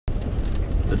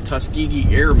the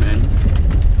Tuskegee Airmen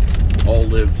all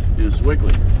lived in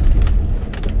Sewickley.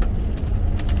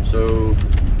 So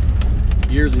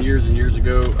years and years and years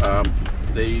ago,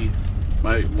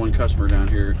 my one customer down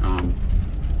here,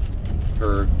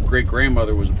 her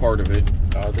great-grandmother was a part of it.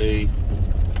 They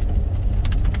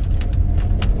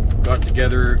got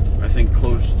together, I think,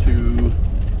 close to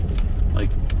like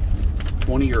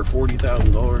 $20,000 or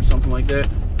 $40,000, something like that,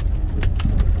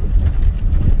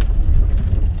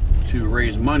 to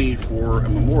raise money for a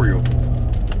memorial.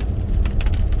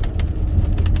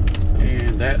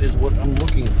 And that is what I'm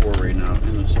looking for right now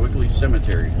in the Sewickley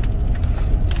Cemetery.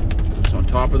 It's on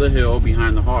top of the hill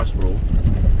behind the hospital.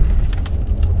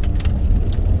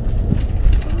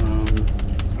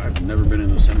 I've never been in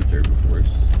the cemetery before.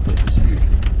 This place is huge.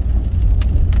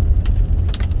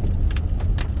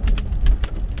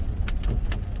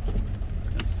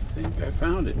 I think I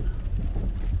found it.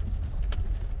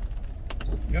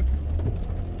 Yep.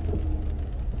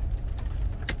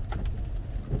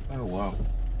 Oh, wow.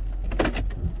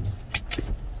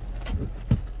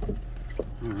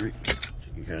 Alright,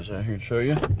 take you guys out here and show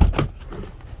you.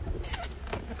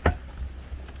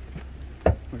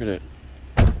 Look at it.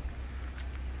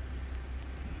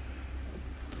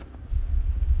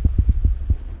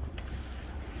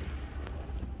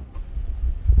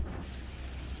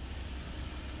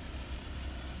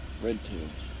 Red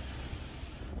tails.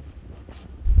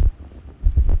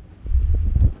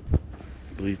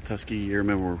 I believe Tuskegee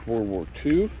Airmen were World War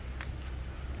II.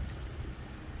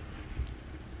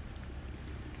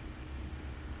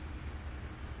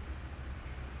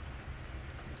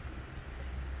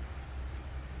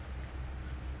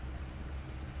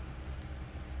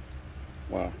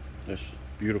 Wow, that's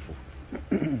beautiful.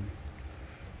 I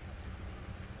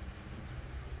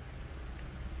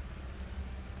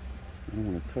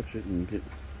don't want to touch it and get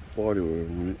body oil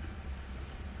on it.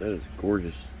 That is a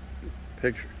gorgeous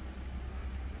picture.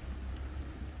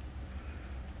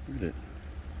 Look at it.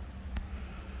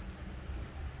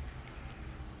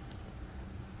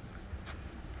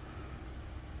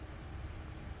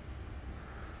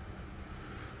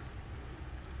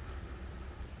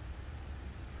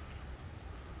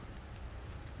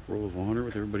 Roll of honor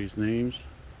with everybody's names.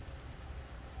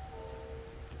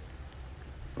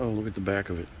 Oh, look at the back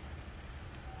of it.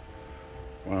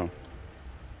 Wow.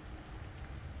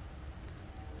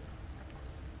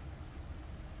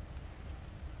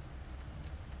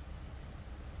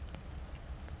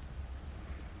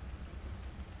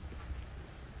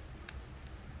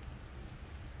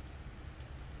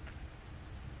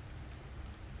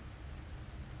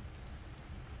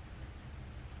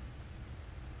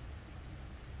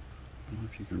 I don't know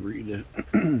if you can read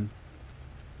that.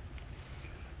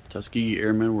 Tuskegee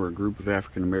Airmen were a group of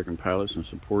African American pilots and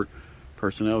support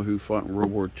personnel who fought in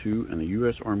World War II in the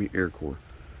U.S. Army Air Corps.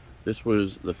 This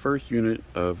was the first unit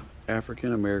of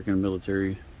African American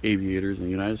military aviators in the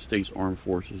United States Armed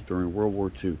Forces during World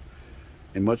War II.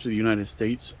 In much of the United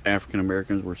States, African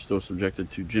Americans were still subjected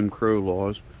to Jim Crow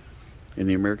laws, and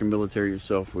the American military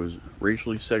itself was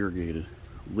racially segregated.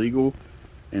 Legal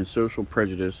and social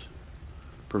prejudice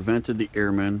prevented the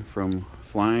airmen from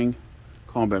flying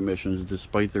combat missions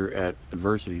despite their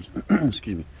adversities.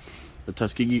 Excuse me. The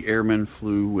Tuskegee Airmen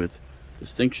flew with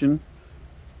distinction.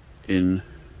 In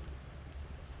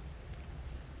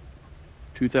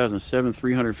 2007,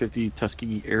 350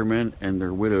 Tuskegee Airmen and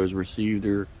their widows received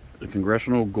the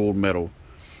Congressional Gold Medal.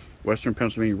 Western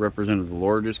Pennsylvania represented the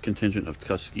largest contingent of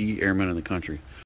Tuskegee Airmen in the country.